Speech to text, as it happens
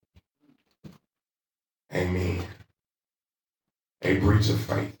Amen. A breach of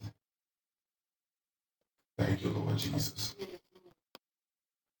faith. Thank you, Lord Jesus.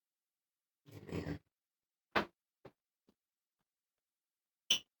 Amen. Thank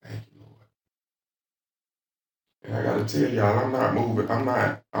you, Lord. And I gotta tell y'all, I'm not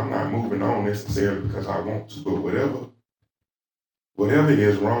moving on necessarily because I want to, but whatever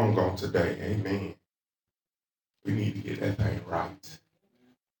is wrong on today, amen. We need to get that thing right.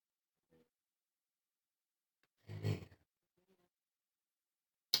 Amen.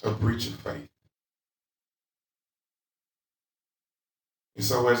 A breach of faith. And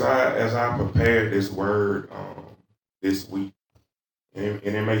so as I prepared this word this week, and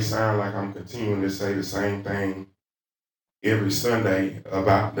it may sound like I'm continuing to say the same thing every Sunday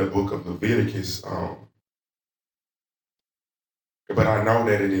about the book of Leviticus, but I know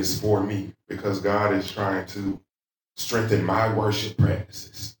that it is for me because God is trying to strengthen my worship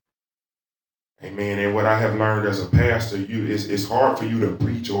practices. Amen. And what I have learned as a pastor, it's hard for you to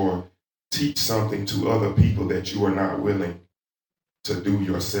preach or teach something to other people that you are not willing to do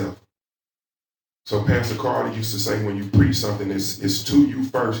yourself. So Pastor Carter used to say, when you preach something, it's to you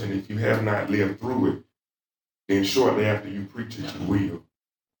first, and if you have not lived through it, then shortly after you preach it, you will.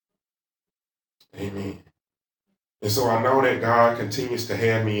 Amen. And so I know that God continues to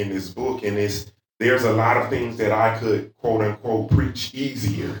have me in this book, and there's a lot of things that I could, quote unquote, preach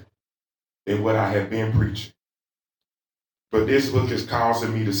easier than what I have been preaching. But this book is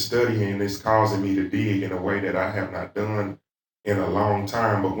causing me to study, and it's causing me to dig in a way that I have not done in a long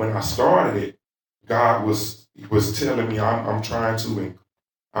time. But when I started it, God was telling me, I'm trying to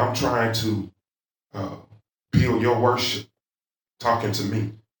build your worship, talking to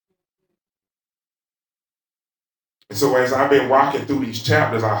me. And so as I've been walking through these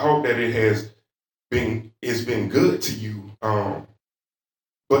chapters, I hope that it's been good to you.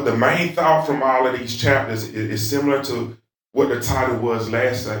 But the main thought from all of these chapters is similar to what the title was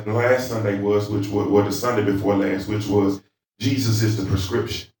last Sunday was, which was the Sunday before last, which was Jesus is the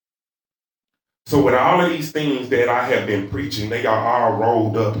prescription. So with all of these things that I have been preaching, they are all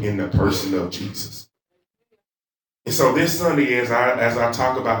rolled up in the person of Jesus. And so this Sunday, as I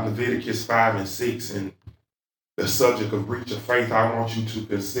talk about Leviticus 5 and 6 and the subject of breach of faith, I want you to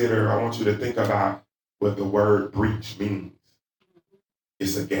think about what the word breach means.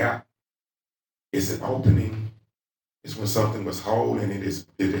 It's a gap. It's an opening. It's when something was whole and it is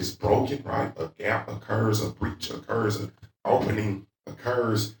broken, right? A gap occurs, a breach occurs, an opening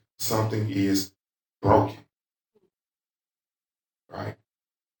occurs, something is broken, right?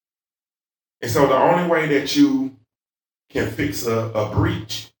 And so the only way that you can fix a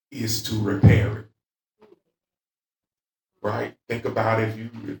breach is to repair it, right? Think about if you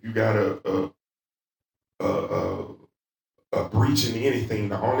got a breach in anything,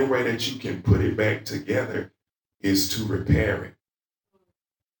 the only way that you can put it back together is to repair it.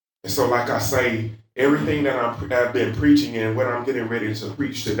 And so, like I say, everything that I've been preaching and what I'm getting ready to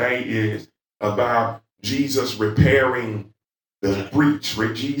preach today is about Jesus repairing the breach,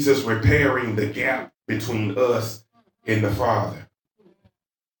 Jesus repairing the gap between us and the Father.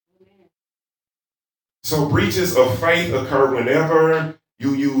 So breaches of faith occur whenever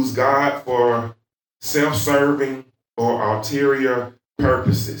you use God for self-serving or ulterior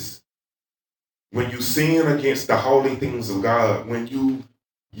purposes. When you sin against the holy things of God, when you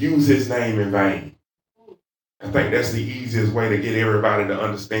use his name in vain. I think that's the easiest way to get everybody to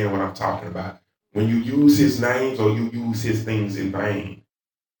understand what I'm talking about. When you use his names or you use his things in vain,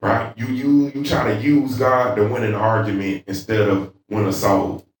 right? You try to use God to win an argument instead of win a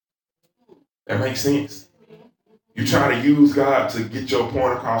soul. That makes sense. You try to use God to get your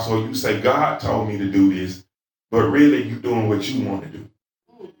point across, or you say, God told me to do this, but really you're doing what you want to do,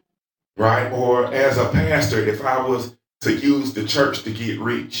 right? Or as a pastor, if I was to use the church to get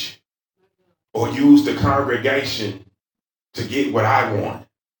rich, or use the congregation to get what I want,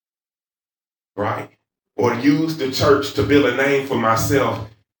 right? Or use the church to build a name for myself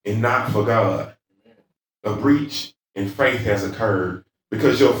and not for God. A breach in faith has occurred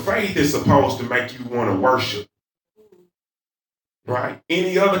because your faith is supposed to make you want to worship, right?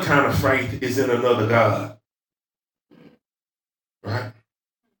 Any other kind of faith is in another God, right?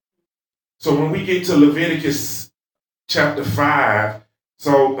 So when we get to Leviticus chapter 5,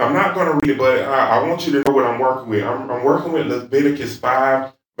 so I'm not going to read it, but I want you to know what I'm working with. I'm working with Leviticus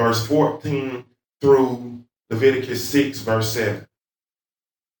 5, verse 14 through Leviticus 6, verse 7.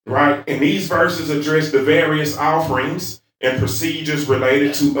 Right? And these verses address the various offerings and procedures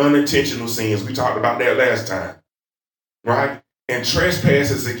related to unintentional sins. We talked about that last time. Right? And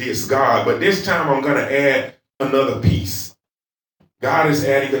trespasses against God. But this time I'm going to add another piece. God is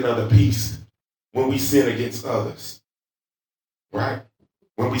adding another piece. when we sin against others, right?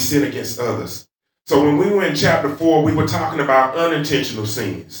 When we sin against others. So when we were in chapter 4, we were talking about unintentional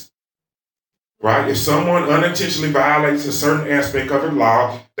sins, right? If someone unintentionally violates a certain aspect of the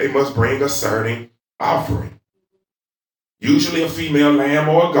law, they must bring a certain offering, usually a female lamb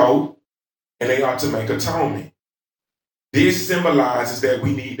or a goat, and they ought to make atonement. This symbolizes that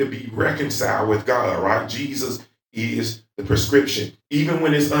we need to be reconciled with God, right? Jesus is the prescription, even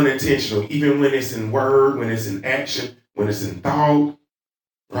when it's unintentional, even when it's in word, when it's in action, when it's in thought,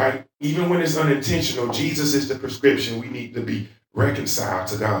 right? Even when it's unintentional, Jesus is the prescription. We need to be reconciled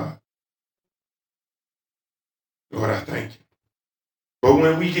to God. Lord, I thank you. But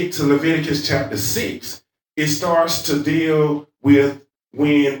when we get to Leviticus chapter 6, it starts to deal with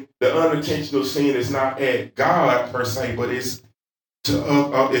when the unintentional sin is not at God per se, but it's to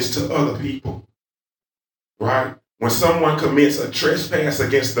other people, right? When someone commits a trespass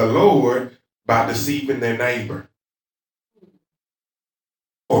against the Lord by deceiving their neighbor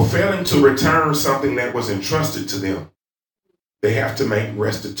or failing to return something that was entrusted to them, they have to make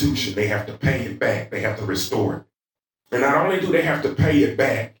restitution. They have to pay it back. They have to restore it. And not only do they have to pay it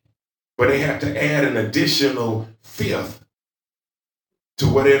back, but they have to add an additional fifth to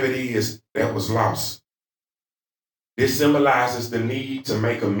whatever it is that was lost. This symbolizes the need to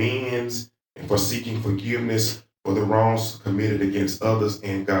make amends and for seeking forgiveness for the wrongs committed against others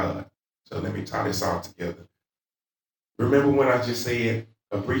and God. So let me tie this all together. Remember when I just said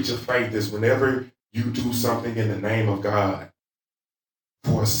a breach of faith is whenever you do something in the name of God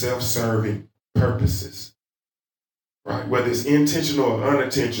for self-serving purposes, right? Whether it's intentional or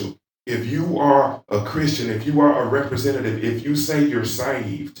unintentional. If you are a Christian, if you are a representative, if you say you're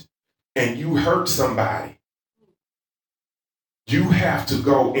saved and you hurt somebody, you have to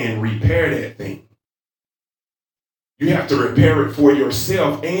go and repair that thing. You have to repair it for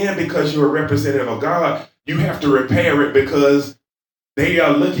yourself, and because you're a representative of God, you have to repair it because they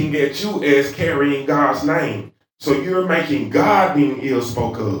are looking at you as carrying God's name. So you're making God being ill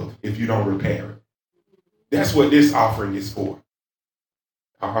spoke of if you don't repair it. That's what this offering is for.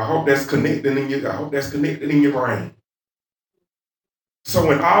 I hope that's connected in your brain. So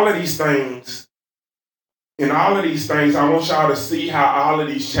in all of these things, I want y'all to see how all of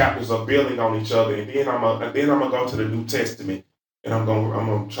these chapters are building on each other, and then I'm gonna go to the New Testament, and I'm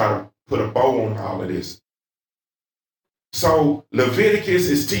gonna try to put a bow on all of this. So Leviticus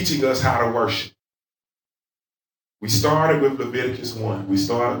is teaching us how to worship. We started with Leviticus 1. We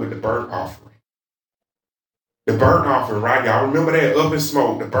started with the burnt offering. The burnt offering, right? Y'all remember that up in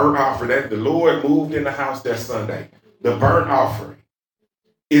smoke, the burnt offering that the Lord moved in the house that Sunday. The burnt offering.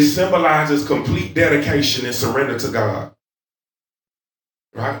 It symbolizes complete dedication and surrender to God.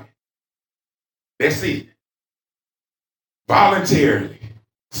 Right? That's it. Voluntarily,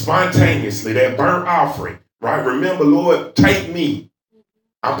 spontaneously, that burnt offering, right? Remember, Lord, take me.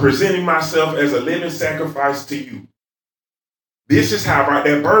 I'm presenting myself as a living sacrifice to you. This is how, right?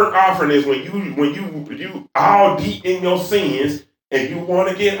 That burnt offering is when you all deep in your sins and you want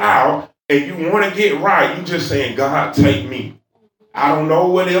to get out and you want to get right. You just saying, God, take me. I don't know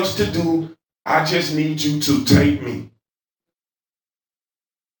what else to do. I just need you to take me.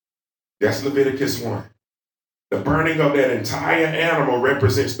 That's Leviticus 1. The burning of that entire animal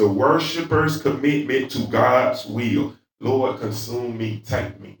represents the worshiper's commitment to God's will. Lord, consume me,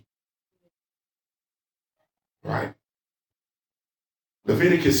 take me. Right?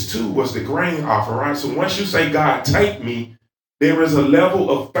 Leviticus 2 was the grain offering, right? So once you say, God, take me, there is a level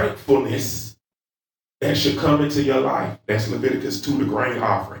of thankfulness that should come into your life. That's Leviticus 2, the grain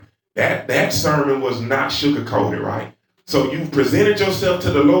offering. That sermon was not sugar-coated, right? So you presented yourself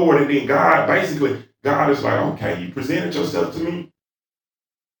to the Lord, and then God is like, okay, you presented yourself to me.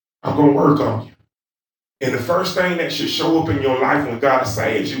 I'm going to work on you. And the first thing that should show up in your life when God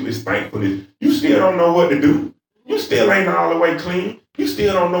saves you is thankfulness. You still don't know what to do. You still ain't all the way clean. You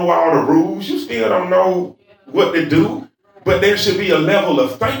still don't know all the rules. You still don't know what to do. But there should be a level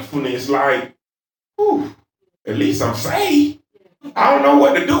of thankfulness like, whew, at least I'm saved. I don't know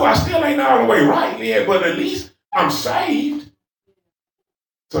what to do. I still ain't all the way right yet, but at least I'm saved.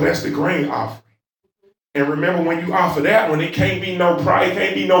 So that's the grain offering. And remember, when you offer that one, it can't be no pride. It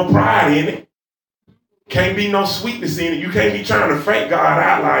can't be no pride in it. Can't be no sweetness in it. You can't be trying to fake God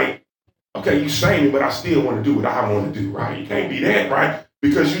out like, okay, you saved me, but I still want to do what I want to do, right? You can't be that, right?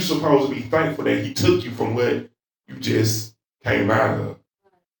 Because you're supposed to be thankful that he took you from what you just came out of.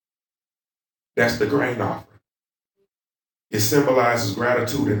 That's the grain offering. It symbolizes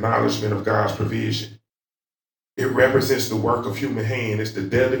gratitude and acknowledgement of God's provision. It represents the work of human hand. It's the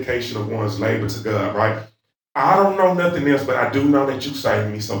dedication of one's labor to God, right? I don't know nothing else, but I do know that you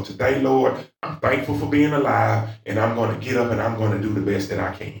saved me. So today, Lord, I'm thankful for being alive, and I'm going to get up and I'm going to do the best that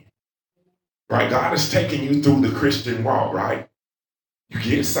I can. Right? God is taking you through the Christian walk, right? You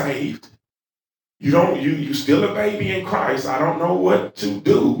get saved. You still a baby in Christ. I don't know what to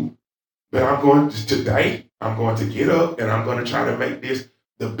do, but today, I'm going to get up and I'm going to try to make this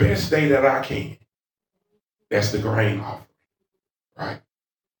the best day that I can. That's the grain offering, right?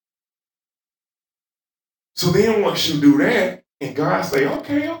 So then once you do that, and God say,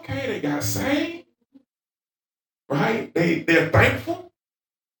 okay, they got saved, right? They're thankful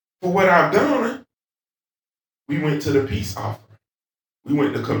for what I've done. We went to the peace offering. We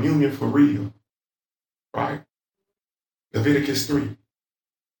went to communion for real, right? Leviticus 3.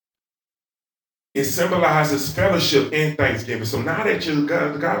 It symbolizes fellowship and thanksgiving. So now that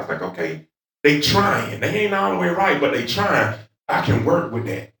God's like, okay, they trying. They ain't all the way right, but they trying. I can work with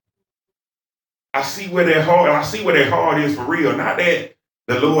that. I see where their heart is for real. Not that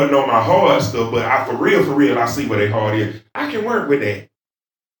the Lord know my heart stuff, but for real, I see where their heart is. I can work with that.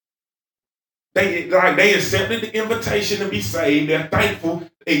 They accepted the invitation to be saved. They're thankful.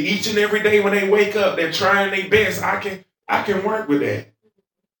 Each and every day when they wake up, they're trying their best. I can work with that.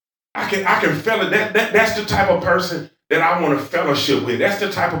 I can feel it. That's the type of person that I want to fellowship with. That's the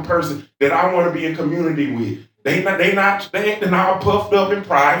type of person that I want to be in community with. They ain't all puffed up and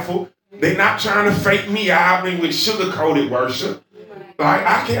prideful. They're not trying to fake me out with sugar-coated worship. Like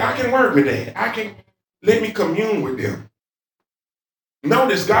I can work with that. Let me commune with them.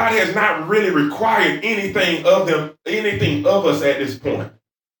 Notice God has not really required anything of us at this point.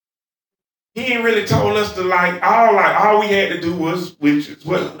 He ain't really told us to all we had to do was, which is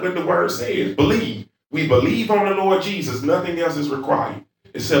what the word says, believe. We believe on the Lord Jesus. Nothing else is required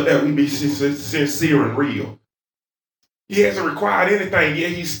except that we be sincere and real. He hasn't required anything,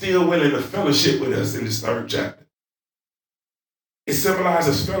 yet he's still willing to fellowship with us in this 3rd chapter. It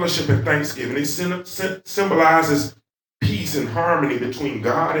symbolizes fellowship and thanksgiving. It symbolizes peace and harmony between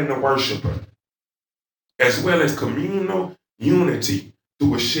God and the worshiper, as well as communal unity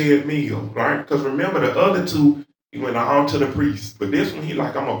through a shared meal, right? Because remember, the other two, he went all to the priest. But this one, he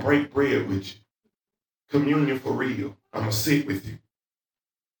I'm going to break bread with you. Communion for real. I'm going to sit with you.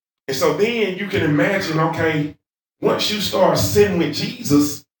 And so then you can imagine, okay, once you start sitting with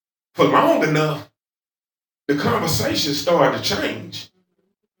Jesus for long enough, the conversation started to change.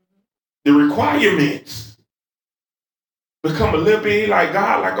 The requirements become a little bit like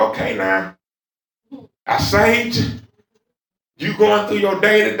God, like, okay, now, I saved you. You going through your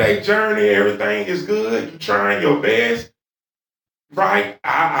day-to-day journey, everything is good. You trying your best, right?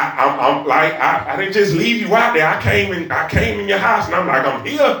 I didn't just leave you out there. I came in your house, and I'm like, I'm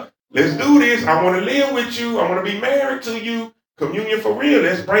here. Let's do this. I want to live with you. I want to be married to you. Communion for real.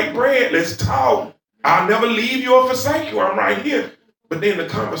 Let's break bread. Let's talk. I'll never leave you or forsake you. I'm right here. But then the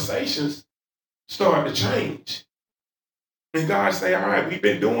conversations start to change. And God say, all right, we've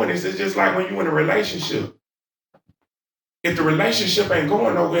been doing this. It's just like when you're in a relationship. If the relationship ain't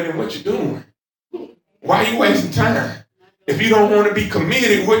going nowhere, then what you doing? Why are you wasting time? If you don't want to be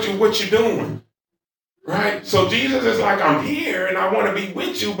committed, what you doing? Right? So Jesus is like, I'm here and I want to be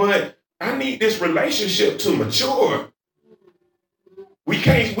with you, but I need this relationship to mature. We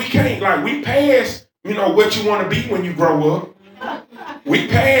can't we pass, what you want to be when you grow up. We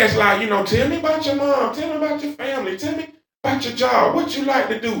pass tell me about your mom, tell me about your family, tell me about your job, what you like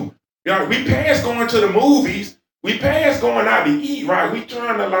to do. We pass going to the movies. We pass going out to eat, right? We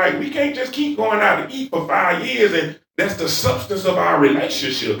trying to we can't just keep going out to eat for 5 years and that's the substance of our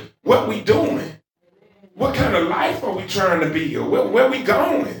relationship. What we doing? What kind of life are we trying to be? Or where we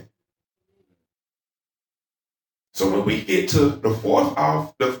going? So when we get to the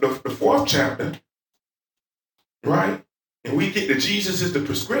fourth chapter, right? And we get to Jesus is the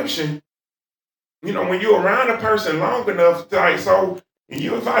prescription. When you're around a person long enough, so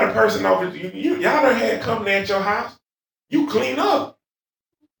you invite a person over, y'all done had company at your house, you clean up.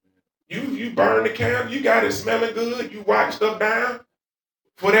 You burn the candle, you got it smelling good, you wipe stuff down.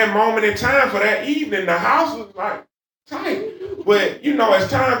 For that moment in time, for that evening, the house was tight. But as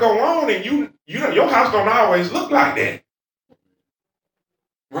time go on, and your house don't always look like that,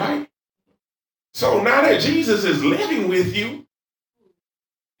 right? So now that Jesus is living with you,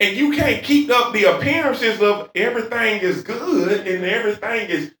 and you can't keep up the appearances of everything is good and everything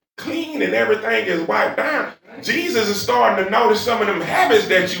is clean and everything is wiped down, Jesus is starting to notice some of them habits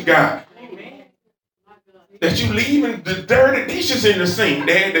that you got. That you leaving the dirty dishes in the sink.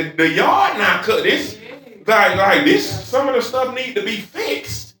 The yard not cut. This like this. Some of the stuff need to be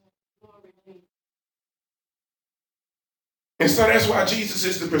fixed. And so that's why Jesus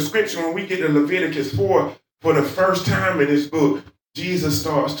is the prescription. When we get to Leviticus 4, for the first time in this book, Jesus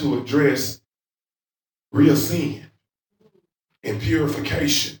starts to address real sin and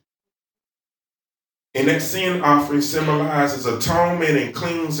purification. And that sin offering symbolizes atonement and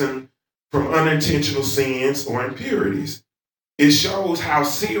cleansing from unintentional sins or impurities. It shows how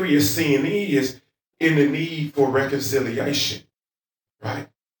serious sin is in the need for reconciliation, right?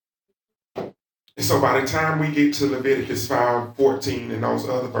 And so by the time we get to Leviticus 5:14 and those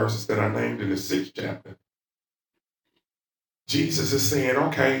other verses that I named in the 6th chapter, Jesus is saying,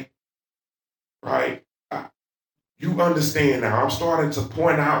 okay, right, you understand now. I'm starting to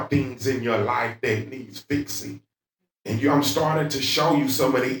point out things in your life that needs fixing. And I'm starting to show you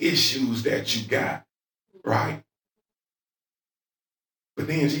some of the issues that you got, right? But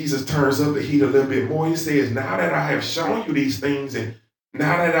then Jesus turns up the heat a little bit more. He says, now that I have shown you these things and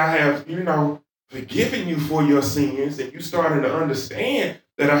now that I have, forgiven you for your sins and you starting to understand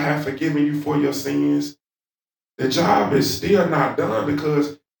that I have forgiven you for your sins, the job is still not done,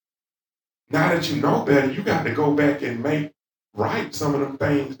 because now that you know better, you got to go back and make right some of them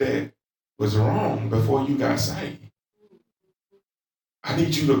things that was wrong before you got saved. I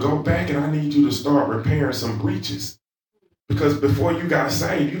need you to go back and I need you to start repairing some breaches. Because before you got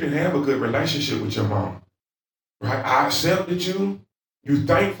saved, you didn't have a good relationship with your mom. Right? I accepted you. You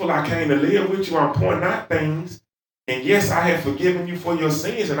thankful I came to live with you. I'm pointing out things. And yes, I have forgiven you for your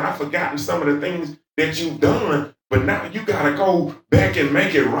sins and I've forgotten some of the things that you've done. But now you got to go back and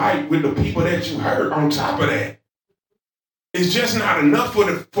make it right with the people that you hurt on top of that. It's just not enough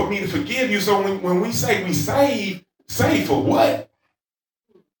for me to forgive you. So when we say we saved for what?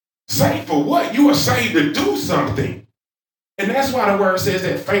 Saved for what? You are saved to do something. And that's why the word says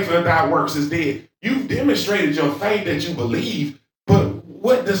that faith without works is dead. You've demonstrated your faith that you believe, but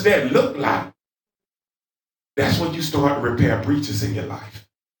what does that look like? That's when you start to repair breaches in your life.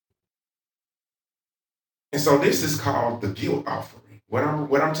 And so this is called the guilt offering. What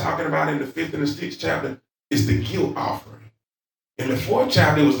I'm talking about in the 5th and the 6th chapter is the guilt offering. In the 4th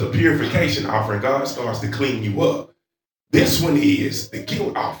chapter, it was the purification offering. God starts to clean you up. This one is the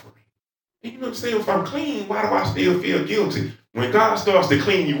guilt offering. And you know what I'm saying? If I'm clean, why do I still feel guilty? When God starts to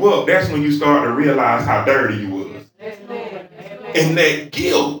clean you up, that's when you start to realize how dirty you was. And that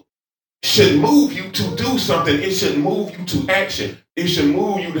guilt should move you to do something. It should move you to action. It should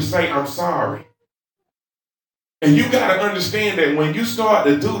move you to say, I'm sorry. And you got to understand that when you start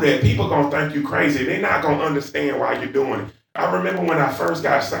to do that, people going to think you crazy. They're not going to understand why you're doing it. I remember when I first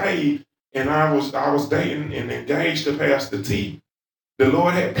got saved and I was dating and engaged to Pastor T, the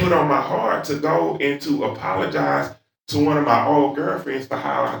Lord had put on my heart to go and to apologize to one of my old girlfriends for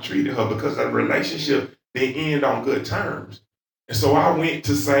how I treated her, because the relationship didn't end on good terms. And so I went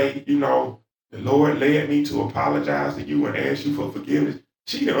to say, the Lord led me to apologize to you and ask you for forgiveness.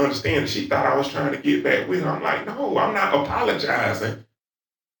 She didn't understand. She thought I was trying to get back with her. I'm like, no, I'm not apologizing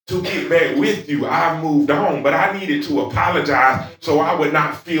to get back with you. I've moved on, but I needed to apologize so I would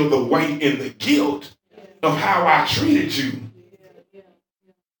not feel the weight and the guilt of how I treated you.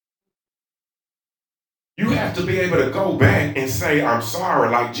 You have to be able to go back and say, I'm sorry.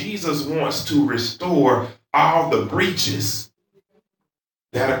 Like Jesus wants to restore all the breaches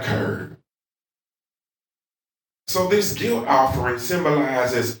that occurred. So this guilt offering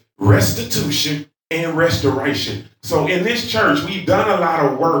symbolizes restitution and restoration. So in this church, we've done a lot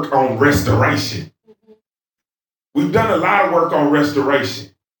of work on restoration. We've done a lot of work on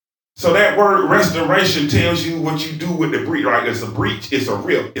restoration. So that word restoration tells you what you do with the breach. Right? It's a breach, it's a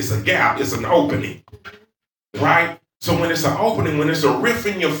rip, it's a gap, it's an opening. Right? So when it's an opening, when it's a rift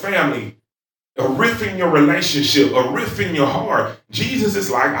in your family, a rift in your relationship, a rift in your heart, Jesus is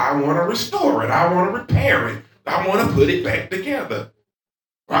like, I want to restore it. I want to repair it. I want to put it back together.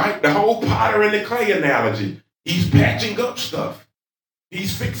 Right? The whole potter and the clay analogy. He's patching up stuff.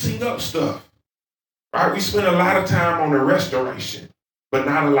 He's fixing up stuff. Right? We spend a lot of time on the restoration, but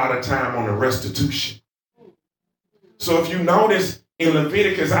not a lot of time on the restitution. So if you notice in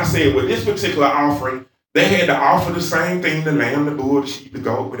Leviticus, I said with this particular offering, they had to offer the same thing, the lamb, the bull, the sheep, the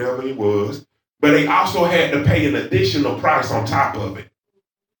goat, whatever it was. But they also had to pay an additional price on top of it.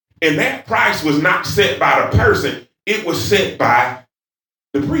 And that price was not set by the person. It was set by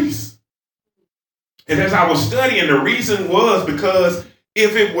the priest. And as I was studying, the reason was because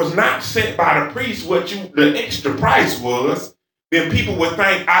if it was not set by the priest, the extra price was, then people would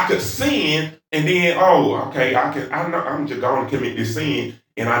think I could sin and then, I'm just going to commit this sin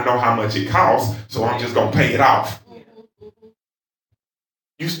and I know how much it costs, so I'm just going to pay it off.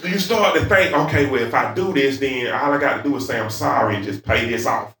 You start to think, okay, well, if I do this, then all I got to do is say I'm sorry and just pay this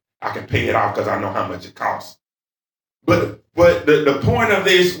off. I can pay it off because I know how much it costs. But But the point of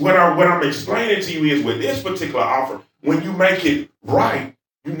this, what I'm explaining to you is with this particular offer, when you make it right,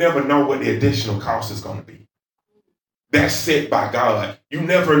 you never know what the additional cost is going to be. That's set by God. You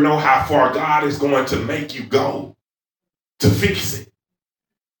never know how far God is going to make you go to fix it.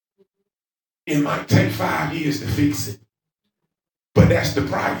 It might take 5 years to fix it, but that's the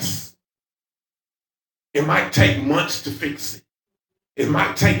price. It might take months to fix it. It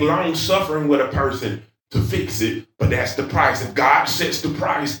might take long suffering with a person to fix it, but that's the price. If God sets the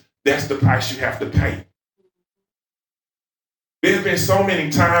price, that's the price you have to pay. There's been so many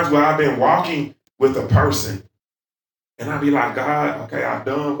times where I've been walking with a person and I'll be like, God, okay, I've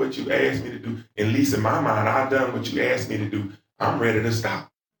done what you asked me to do. At least in my mind, I've done what you asked me to do. I'm ready to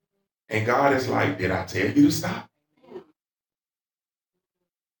stop. And God is like, did I tell you to stop?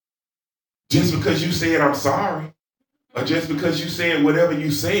 Just because you said I'm sorry, or just because you said whatever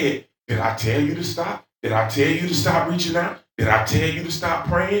you said, did I tell you to stop? Did I tell you to stop reaching out? Did I tell you to stop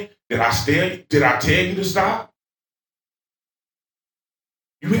praying? Did I tell you to stop?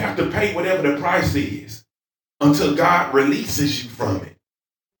 You have to pay whatever the price is until God releases you from it.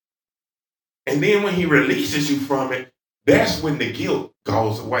 And then when he releases you from it, that's when the guilt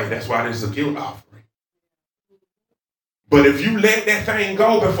goes away. That's why there's a guilt offering. But if you let that thing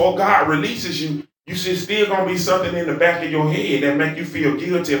go before God releases you, you should still going to be something in the back of your head that make you feel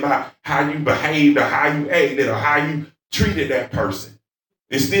guilty about how you behaved or how you acted or how you treated that person.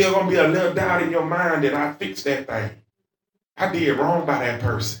 There's still going to be a little doubt in your mind that I fixed that thing. I did wrong by that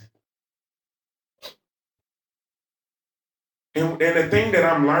person. And the thing that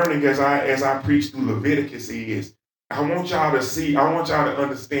I'm learning as I preach through Leviticus is, I want y'all to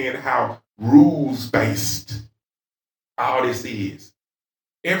understand how rules-based all this is.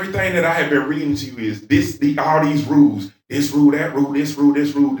 Everything that I have been reading to you is all these rules. This rule, that rule, this rule,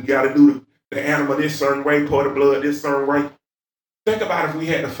 this rule. You got to do the animal this certain way, pour the blood this certain way. Think about if we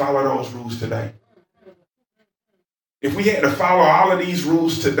had to follow those rules today. If we had to follow all of these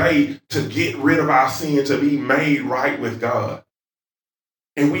rules today to get rid of our sin, to be made right with God.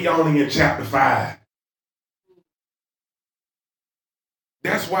 And we only in chapter 5.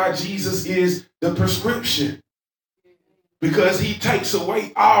 That's why Jesus is the prescription. Because he takes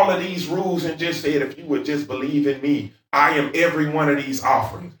away all of these rules and just said, if you would just believe in me, I am every one of these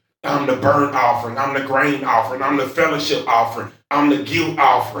offerings. I'm the burnt offering. I'm the grain offering. I'm the fellowship offering. I'm the guilt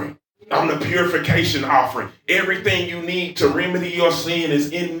offering. I'm the purification offering. Everything you need to remedy your sin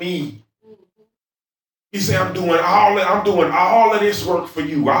is in me. He said, I'm doing all of this work for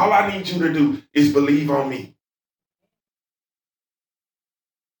you. All I need you to do is believe on me.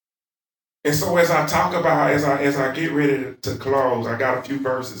 And so as I talk about, as I get ready to close, I got a few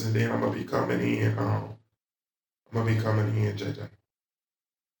verses and then I'm gonna be coming in. JJ.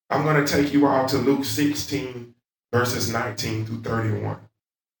 I'm gonna take you all to Luke 16, verses 19 through 31.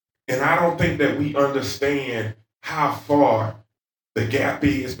 And I don't think that we understand how far the gap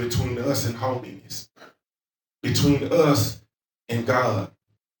is between us and holiness, between us and God.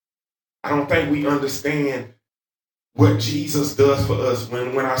 I don't think we understand what Jesus does for us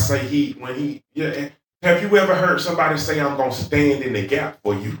when I say have you ever heard somebody say, I'm going to stand in the gap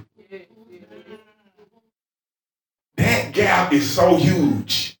for you? That gap is so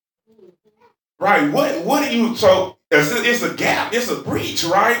huge. Right? What do you, so it's a gap, it's a breach,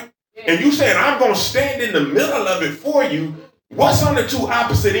 right? And you saying, I'm going to stand in the middle of it for you. What's on the two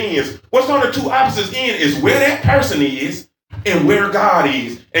opposite ends? What's on the two opposite ends is where that person is and where God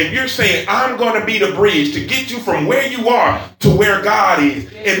is. And you're saying, I'm going to be the bridge to get you from where you are to where God is.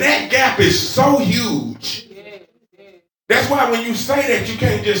 And that gap is so huge. That's why when you say that, you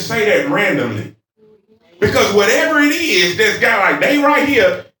can't just say that randomly. Because whatever it is, there's God, like they right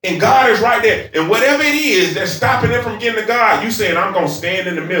here and God is right there. And whatever it is that's stopping them from getting to God, you saying, I'm going to stand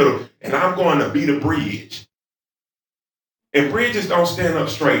in the middle and I'm going to be the bridge. And bridges don't stand up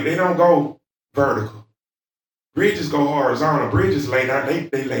straight. They don't go vertical. Bridges go horizontal. Bridges lay down.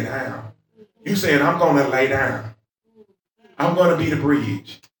 They lay down. You saying, I'm going to lay down. I'm going to be the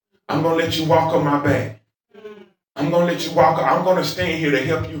bridge. I'm going to let you walk on my back. I'm going to let you walk. I'm going to stand here to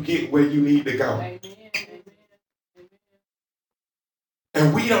help you get where you need to go.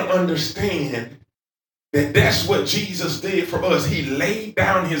 And we don't understand that that's what Jesus did for us. He laid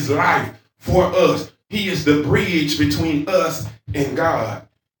down his life for us. He is the bridge between us and God.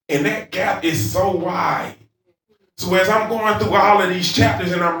 And that gap is so wide. So as I'm going through all of these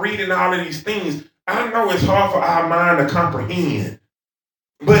chapters and I'm reading all of these things, I know it's hard for our mind to comprehend.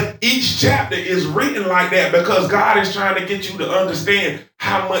 But each chapter is written like that because God is trying to get you to understand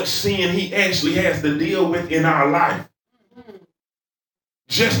how much sin he actually has to deal with in our life.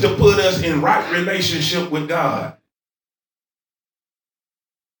 Just to put us in right relationship with God.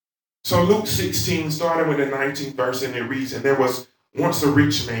 So Luke 16, starting with the 19th verse, and it reads, and there was once a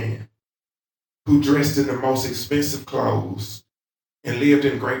rich man who dressed in the most expensive clothes and lived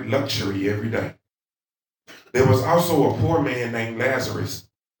in great luxury every day. There was also a poor man named Lazarus,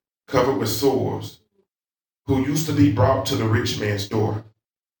 covered with sores, who used to be brought to the rich man's door,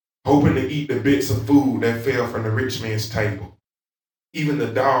 hoping to eat the bits of food that fell from the rich man's table. Even the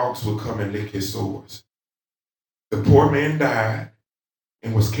dogs would come and lick his sores. The poor man died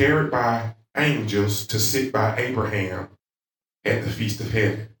and was carried by angels to sit by Abraham at the feast of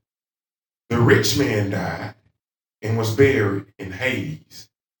heaven. The rich man died and was buried in Hades,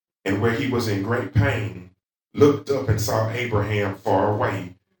 and where he was in great pain, looked up and saw Abraham far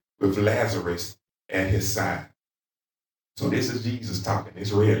away with Lazarus at his side. So this is Jesus talking.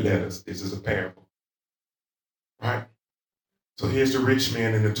 It's red letters. This is a parable. Right? So here's the rich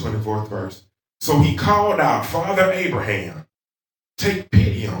man in the 24th verse. So he called out, Father Abraham, take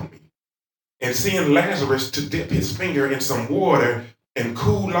pity on me, and send Lazarus to dip his finger in some water and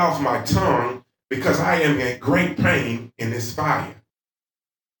cool off my tongue, because I am in great pain in this fire.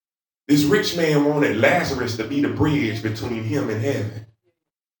 This rich man wanted Lazarus to be the bridge between him and heaven.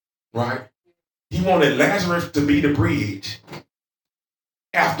 Right? He wanted Lazarus to be the bridge.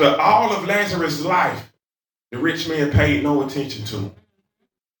 After all of Lazarus' life, the rich man paid no attention to him.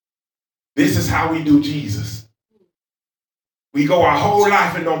 This is how we do Jesus. We go our whole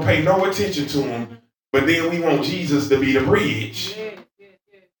life and don't pay no attention to him, but then we want Jesus to be the bridge.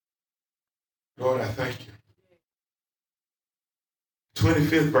 Lord, I thank you.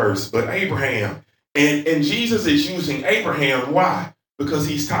 25th verse, but Abraham, and Jesus is using Abraham, why? Because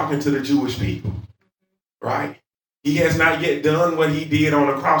he's talking to the Jewish people, right? He has not yet done what he did on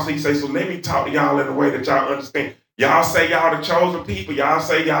the cross. He says, so let me talk to y'all in a way that y'all understand. Y'all say y'all the chosen people. Y'all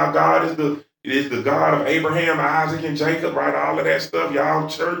say y'all God is the God of Abraham, Isaac, and Jacob, right? All of that stuff. Y'all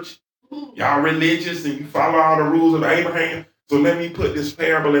church, y'all religious, and you follow all the rules of Abraham. So let me put this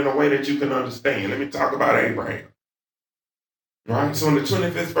parable in a way that you can understand. Let me talk about Abraham. Right? So in the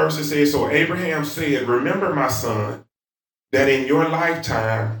 25th verse it says, so Abraham said, remember, my son, that in your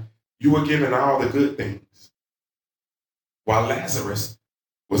lifetime you were given all the good things, while Lazarus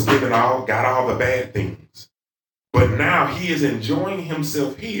got all the bad things. But now he is enjoying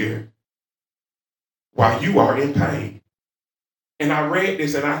himself here while you are in pain. And I read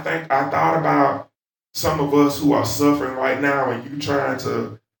this and I thought about some of us who are suffering right now, and you trying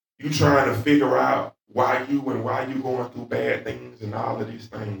to figure out why you going through bad things and all of these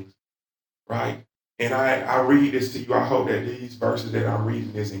things, right? And I read this to you. I hope that these verses that I'm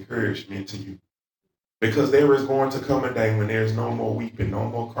reading is encouragement to you. Because there is going to come a day when there's no more weeping, no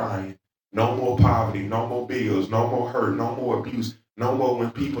more crying, no more poverty, no more bills, no more hurt, no more abuse, no more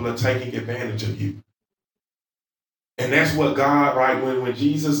when people are taking advantage of you. And that's what God, right, when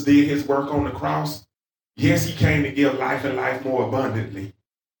Jesus did his work on the cross, yes, he came to give life and life more abundantly,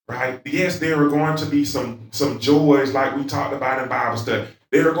 right? Yes, there are going to be some joys like we talked about in Bible study.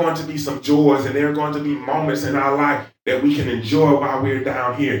 There are going to be some joys and there are going to be moments in our life that we can enjoy while we're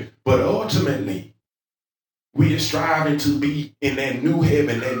down here. But ultimately, we are striving to be in that new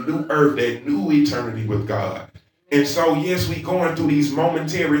heaven, that new earth, that new eternity with God. And so, yes, we're going through these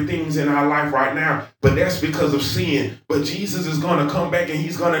momentary things in our life right now, but that's because of sin. But Jesus is going to come back and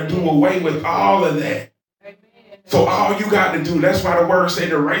he's going to do away with all of that. So all you got to do, that's why the word said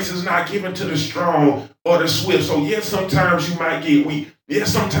the race is not given to the strong or the swift. So yes, sometimes you might get weak.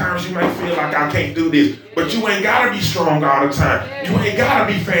 Yes, sometimes you might feel like I can't do this. But you ain't got to be strong all the time. You ain't got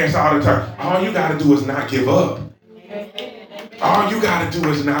to be fast all the time. All you got to do is not give up. All you got to do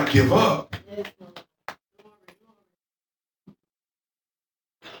is not give up.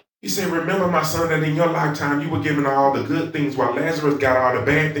 He said, remember, my son, that in your lifetime you were given all the good things while Lazarus got all the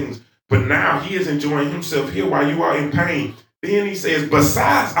bad things. But now he is enjoying himself here while you are in pain. Then he says,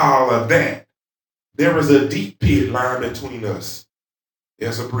 besides all of that, there is a deep pit lying between us.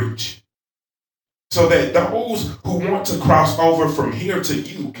 There's a breach. So that those who want to cross over from here to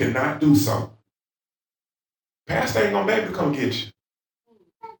you cannot do so. Pastor ain't going to be able to come get you.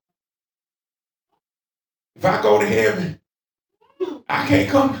 If I go to heaven, I can't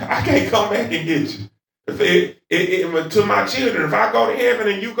come back and get you. To my children, if I go to heaven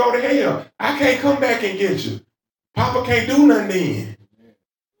and you go to hell, I can't come back and get you. Papa can't do nothing then.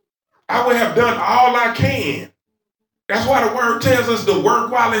 I would have done all I can. That's why the word tells us to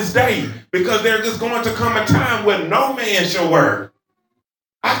work while it's day, because there's just going to come a time when no man shall work.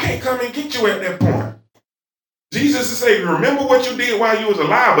 I can't come and get you at that point. Jesus is saying, remember what you did while you was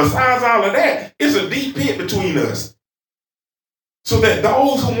alive. Besides all of that, it's a deep pit between us. So that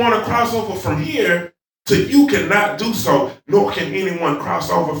those who want to cross over from here So you cannot do so, nor can anyone cross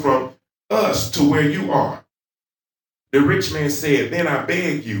over from us to where you are. The rich man said, then I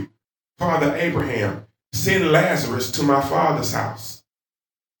beg you, Father Abraham, send Lazarus to my father's house.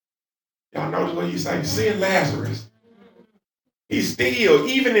 Y'all notice what he say? Send Lazarus. He's still,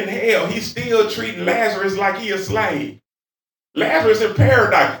 even in hell, he's still treating Lazarus like he a slave. Lazarus in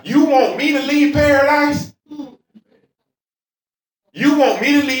paradise. You want me to leave paradise? You want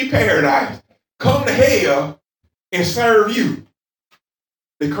me to leave paradise? Come to hell and serve you.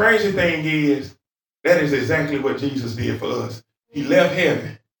 The crazy thing is, that is exactly what Jesus did for us. He left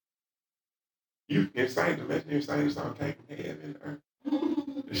heaven. You can sing the message, you sing the song, came from heaven to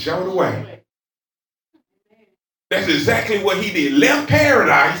earth to show the way. That's exactly what he did. Left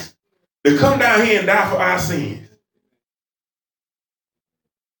paradise to come down here and die for our sins.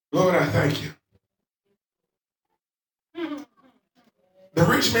 Lord, I thank you. The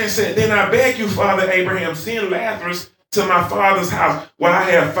rich man said, then I beg you, Father Abraham, send Lazarus to my father's house, where I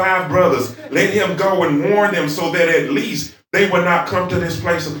have 5 brothers. Let him go and warn them so that at least they will not come to this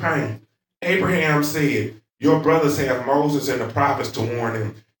place of pain. Abraham said, your brothers have Moses and the prophets to warn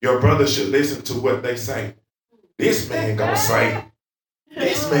them. Your brothers should listen to what they say. This man gonna say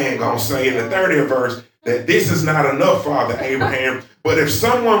in the 30th verse that this is not enough, Father Abraham, but if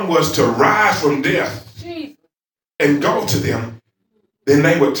someone was to rise from death and go to them, then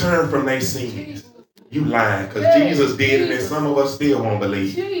they would turn from their sins. You lying, because Jesus did it and some of us still won't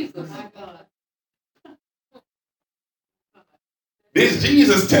believe. This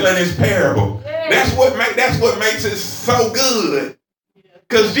Jesus telling his parable. That's what makes it so good.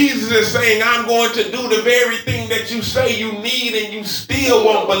 Because Jesus is saying, I'm going to do the very thing that you say you need and you still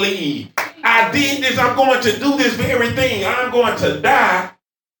won't believe. I did this. I'm going to do this very thing. I'm going to die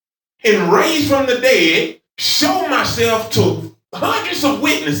and raise from the dead, show myself to hundreds of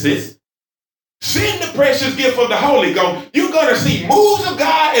witnesses, send the precious gift of the Holy Ghost. You're going to see moves of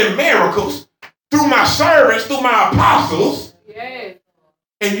God and miracles through my servants, through my apostles,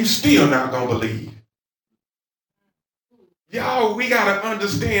 and you still not going to believe. Y'all, we got to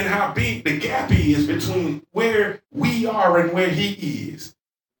understand how big the gap is between where we are and where he is.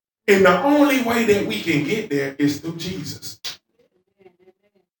 And the only way that we can get there is through Jesus.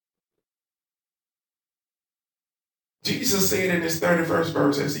 Jesus said in this 31st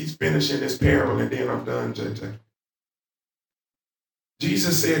verse as he's finishing this parable, and then I'm done, JJ.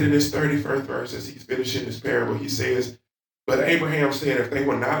 Jesus said in this 31st verse as he's finishing this parable, he says, but Abraham said if they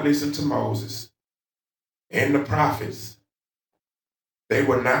would not listen to Moses and the prophets, they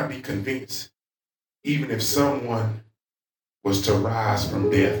would not be convinced, even if someone was to rise from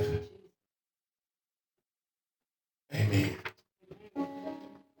death. Amen.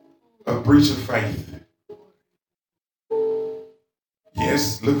 A breach of faith.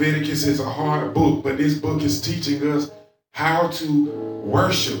 Yes, Leviticus is a hard book, but this book is teaching us how to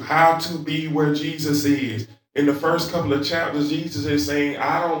worship, how to be where Jesus is. In the first couple of chapters, Jesus is saying,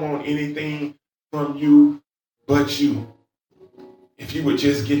 I don't want anything from you but you. If you would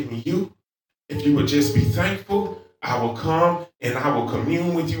just give me you, if you would just be thankful, I will come and I will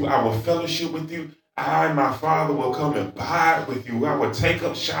commune with you. I will fellowship with you. I, my Father, will come and abide with you. I will take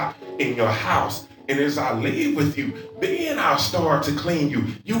up shop in your house. And as I live with you, then I'll start to clean you.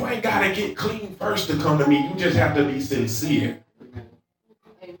 You ain't got to get clean first to come to me. You just have to be sincere.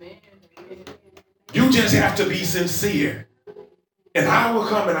 Amen. You just have to be sincere. And I will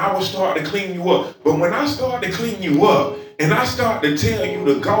come and I will start to clean you up. But when I start to clean you up and I start to tell you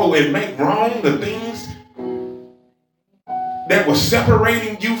to go and make wrong the things that was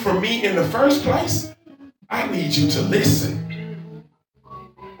separating you from me in the first place, I need you to listen.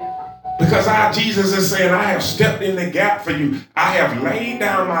 Because Jesus is saying, I have stepped in the gap for you. I have laid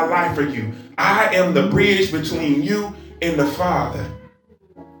down my life for you. I am the bridge between you and the Father.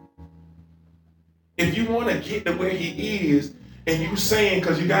 If you want to get to where he is, and you saying,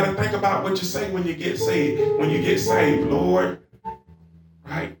 because you got to think about what you say when you get saved. When you get saved, Lord,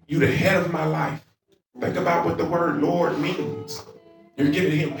 right? You the head of my life. Think about what the word Lord means. You're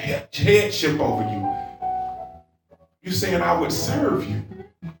giving him headship over you. You're saying, I would serve you.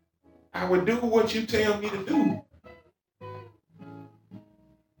 I would do what you tell me to do.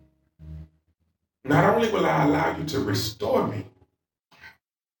 Not only will I allow you to restore me,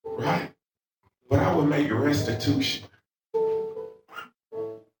 right? But I will make restitution.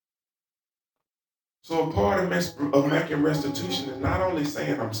 So a part of making restitution is not only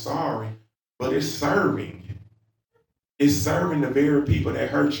saying I'm sorry, but it's serving. It's serving the very people that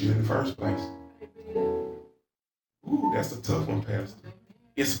hurt you in the first place. Ooh, that's a tough one, Pastor.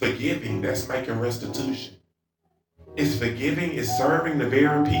 It's forgiving. That's making restitution. It's forgiving. It's serving the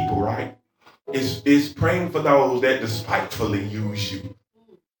very people, right? It's praying for those that despitefully use you.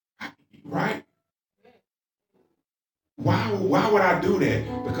 Right? Why would I do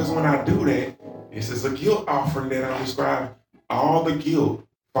that? Because when I do that, this is a guilt offering that I'm describing. All the guilt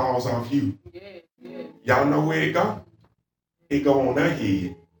falls off you. Y'all know where it go? It go on their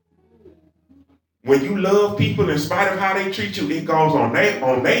head. When you love people in spite of how they treat you, it goes on their head,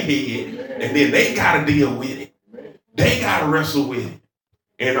 and then they got to deal with it. They got to wrestle with it.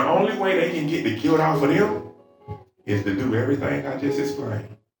 And the only way they can get the guilt off of them is to do everything I just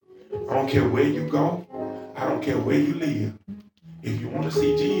explained. I don't care where you go. I don't care where you live. If you want to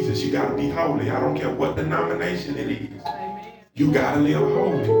see Jesus, you got to be holy. I don't care what denomination it is. You got to live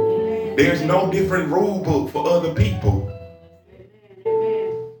holy. There's no different rule book for other people.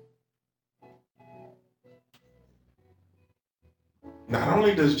 Not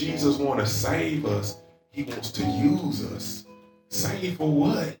only does Jesus want to save us, he wants to use us. Save for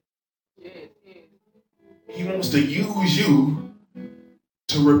what? He wants to use you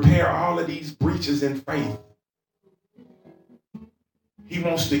to repair all of these breaches in faith. He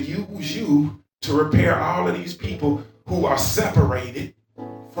wants to use you to repair all of these people who are separated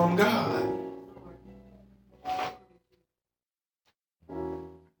from God.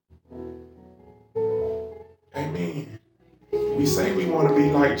 Amen. We say we want to be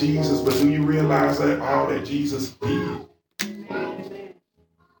like Jesus, but do you realize that all that Jesus did?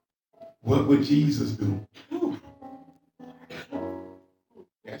 What would Jesus do? Whew.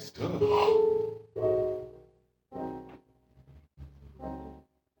 That's tough.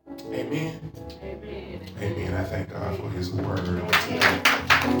 Amen. Amen. Amen. I thank God for his word.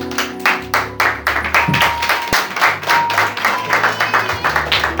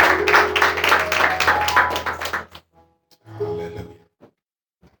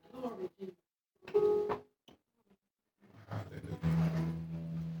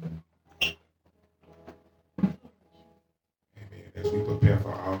 As we prepare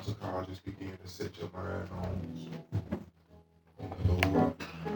for altar call, just begin to set your mind on the Lord.